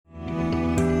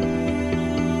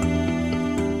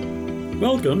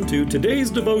Welcome to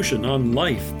today's devotion on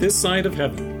life this side of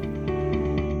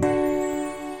heaven.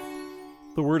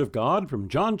 The Word of God from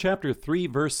John chapter 3,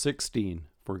 verse 16.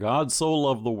 For God so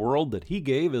loved the world that he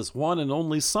gave his one and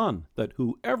only Son, that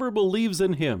whoever believes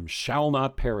in him shall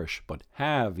not perish, but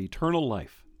have eternal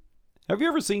life. Have you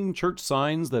ever seen church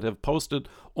signs that have posted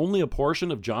only a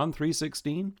portion of John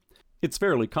 3:16? It's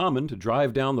fairly common to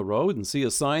drive down the road and see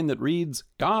a sign that reads,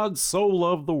 God so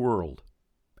loved the world.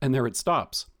 And there it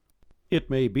stops. It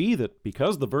may be that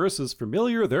because the verse is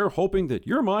familiar, they're hoping that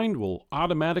your mind will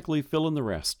automatically fill in the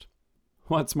rest.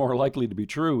 What's more likely to be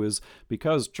true is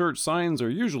because church signs are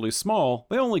usually small,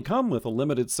 they only come with a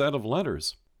limited set of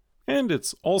letters. And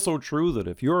it's also true that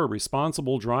if you're a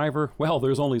responsible driver, well,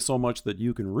 there's only so much that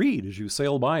you can read as you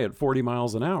sail by at 40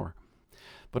 miles an hour.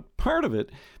 But part of it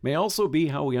may also be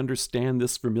how we understand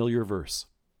this familiar verse.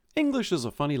 English is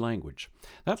a funny language.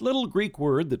 That little Greek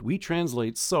word that we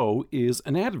translate so is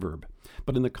an adverb,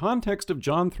 but in the context of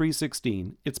John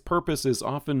 3:16, its purpose is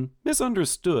often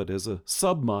misunderstood as a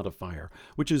submodifier,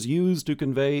 which is used to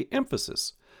convey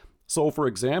emphasis. So, for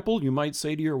example, you might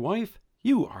say to your wife,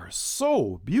 "You are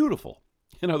so beautiful."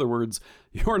 In other words,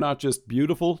 you're not just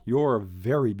beautiful, you're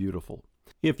very beautiful.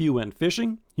 If you went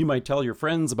fishing, you might tell your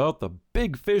friends about the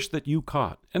big fish that you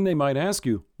caught, and they might ask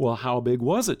you, well, how big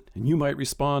was it? And you might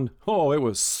respond, oh, it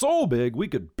was so big we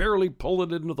could barely pull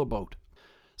it into the boat.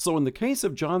 So in the case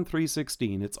of John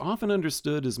 3:16, it's often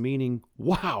understood as meaning,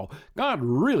 wow, God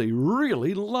really,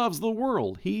 really loves the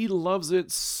world. He loves it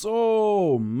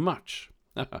so much.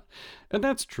 And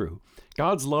that's true.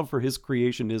 God's love for his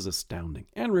creation is astounding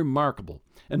and remarkable,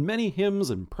 and many hymns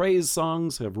and praise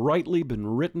songs have rightly been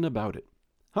written about it.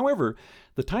 However,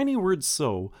 the tiny word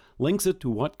so links it to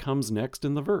what comes next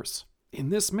in the verse. In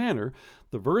this manner,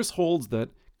 the verse holds that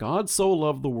God so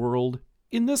loved the world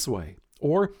in this way,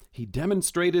 or he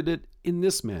demonstrated it in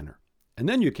this manner. And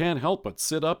then you can't help but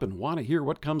sit up and want to hear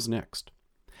what comes next.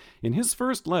 In his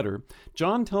first letter,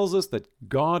 John tells us that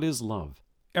God is love.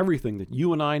 Everything that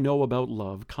you and I know about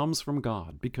love comes from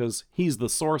God because he's the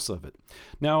source of it.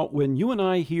 Now, when you and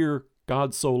I hear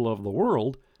God so loved the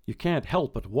world, you can't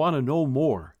help but want to know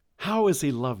more. How has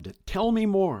he loved it? Tell me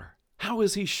more. How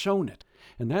has he shown it?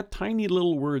 And that tiny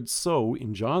little word so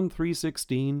in John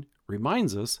 3:16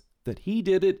 reminds us that he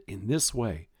did it in this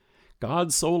way.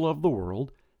 God so loved the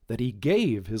world that he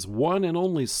gave his one and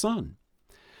only Son.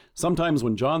 Sometimes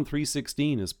when John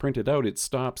 3:16 is printed out, it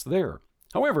stops there.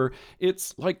 However,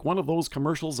 it's like one of those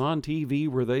commercials on TV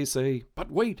where they say,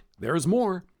 but wait, there's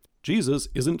more. Jesus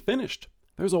isn't finished.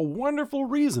 There's a wonderful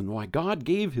reason why God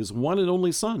gave his one and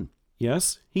only Son.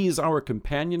 Yes, he's our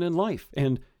companion in life,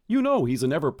 and you know he's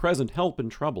an ever-present help in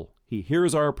trouble. He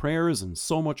hears our prayers and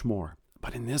so much more.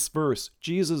 But in this verse,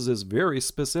 Jesus is very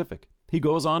specific. He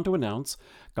goes on to announce,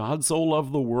 God so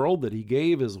loved the world that he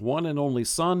gave his one and only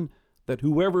Son, that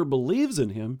whoever believes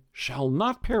in him shall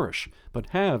not perish, but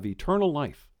have eternal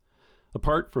life.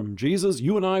 Apart from Jesus,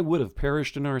 you and I would have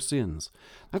perished in our sins.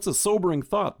 That's a sobering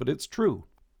thought, but it's true.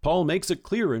 Paul makes it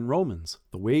clear in Romans,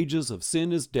 the wages of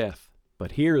sin is death.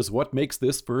 But here's what makes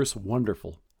this verse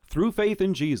wonderful. Through faith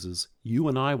in Jesus, you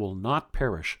and I will not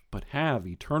perish, but have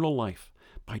eternal life.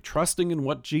 By trusting in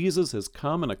what Jesus has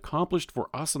come and accomplished for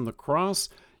us on the cross,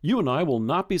 you and I will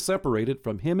not be separated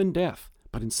from him in death,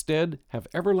 but instead have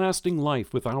everlasting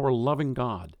life with our loving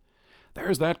God.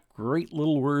 There's that great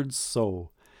little word so.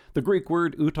 The Greek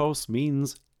word outos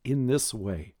means in this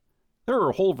way. There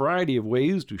are a whole variety of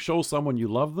ways to show someone you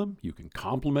love them. You can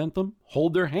compliment them,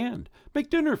 hold their hand, make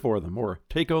dinner for them, or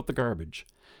take out the garbage.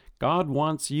 God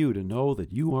wants you to know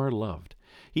that you are loved.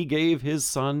 He gave his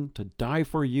Son to die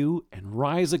for you and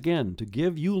rise again to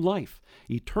give you life,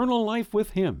 eternal life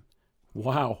with him.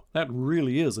 Wow, that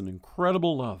really is an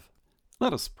incredible love.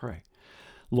 Let us pray.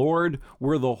 Lord,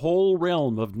 were the whole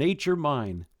realm of nature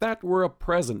mine, that were a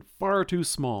present far too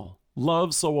small.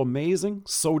 Love so amazing,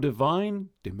 so divine,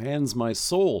 demands my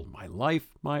soul, my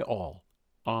life, my all.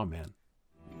 Amen.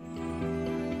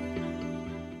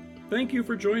 Thank you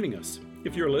for joining us.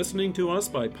 If you're listening to us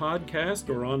by podcast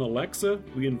or on Alexa,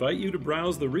 we invite you to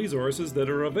browse the resources that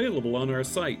are available on our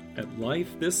site at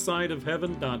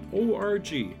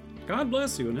lifethissideofheaven.org. God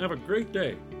bless you and have a great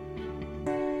day.